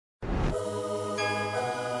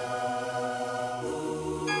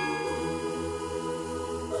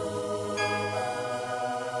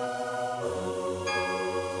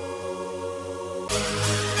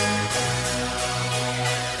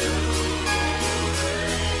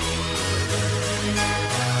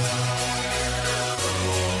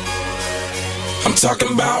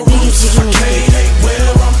talking about roots. I can't hate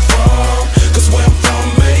where I'm from, cause where I'm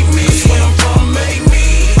from make me.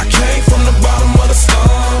 I came from the bottom of the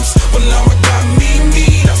slums, but now I got me.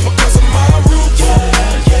 That's because of my roots.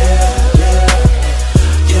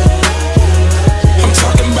 I'm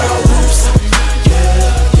talking about roots.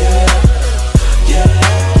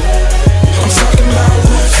 I'm talking about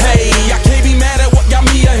roots. Hey, I can't be mad at what got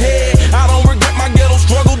me ahead. I don't regret my ghetto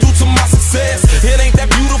struggle due to my success. It ain't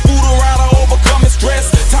that beautiful to ride or overcome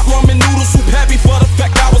stress. Top ramen noodle soup, happy for the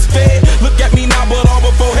fact I was fed. Look at me now, but all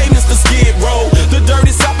before, hey Mr. Skid Row. The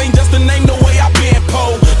dirty South ain't just a name, the way I been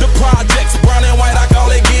po. The projects, brown and white, I call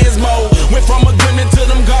it gizmo. Went from a gremlin to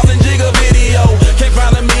them calls and jigger video. Can't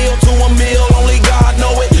find a meal to a meal, only God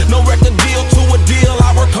know it. No record deal to a deal,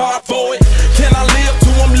 I work hard for it. Can I live to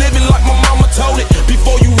I'm living like my mama told it?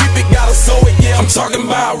 Before you reap it, gotta sow it, yeah. I'm talking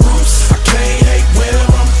about roots. I can't hate where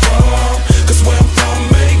I'm from, cause where I'm from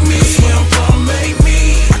make me.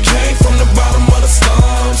 I came from the bottom of the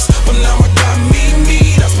slums, but now I got me.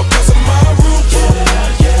 That's because of my roots.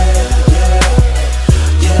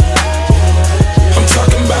 I'm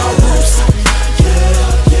talking about roots.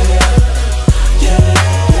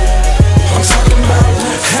 I'm talking about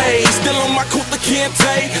roots. Hey, still on my Kuta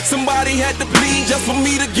Kinte. Somebody had to bleed just for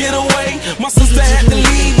me to get away. My sister had to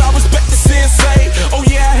leave, I respect the sensei. Oh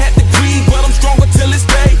yeah, I had to grieve, but I'm stronger till this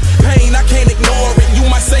day. Pain, I can't ignore it. You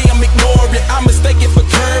might say I'm ignoring it. I mistake it for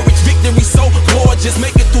courage. Victory so gorgeous.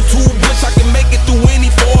 Make it through two bush, I can make it through any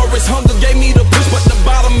forest. Hunger gave me the push, but the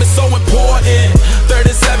bottom is so important.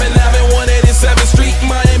 37 Avenue, 187th Street,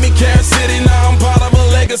 Miami, Carol City. Now I'm part of a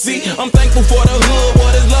legacy. I'm thankful for the hood.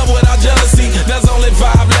 What is love without jealousy? There's only 5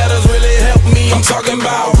 letters really help me. I'm talking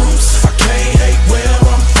about roots. I can't hate where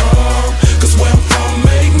I'm from, cause where I'm from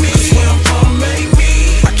make me.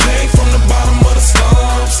 I came from the bottom of the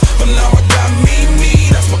slums, but now I got me.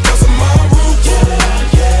 That's because of my roots.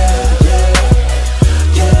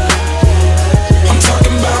 I'm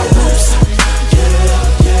talking about roots.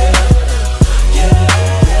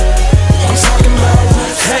 I'm talking about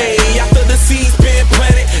roots. Hey, after the seeds been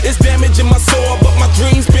planted, it's damaging my soul, but my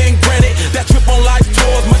dreams been granted. That trip on life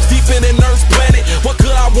tours much deeper than Earth's planet. What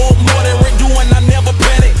could I want more than we're doing? I never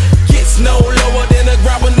panic. Gets no lower than the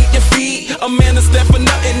ground beneath your feet. A man to step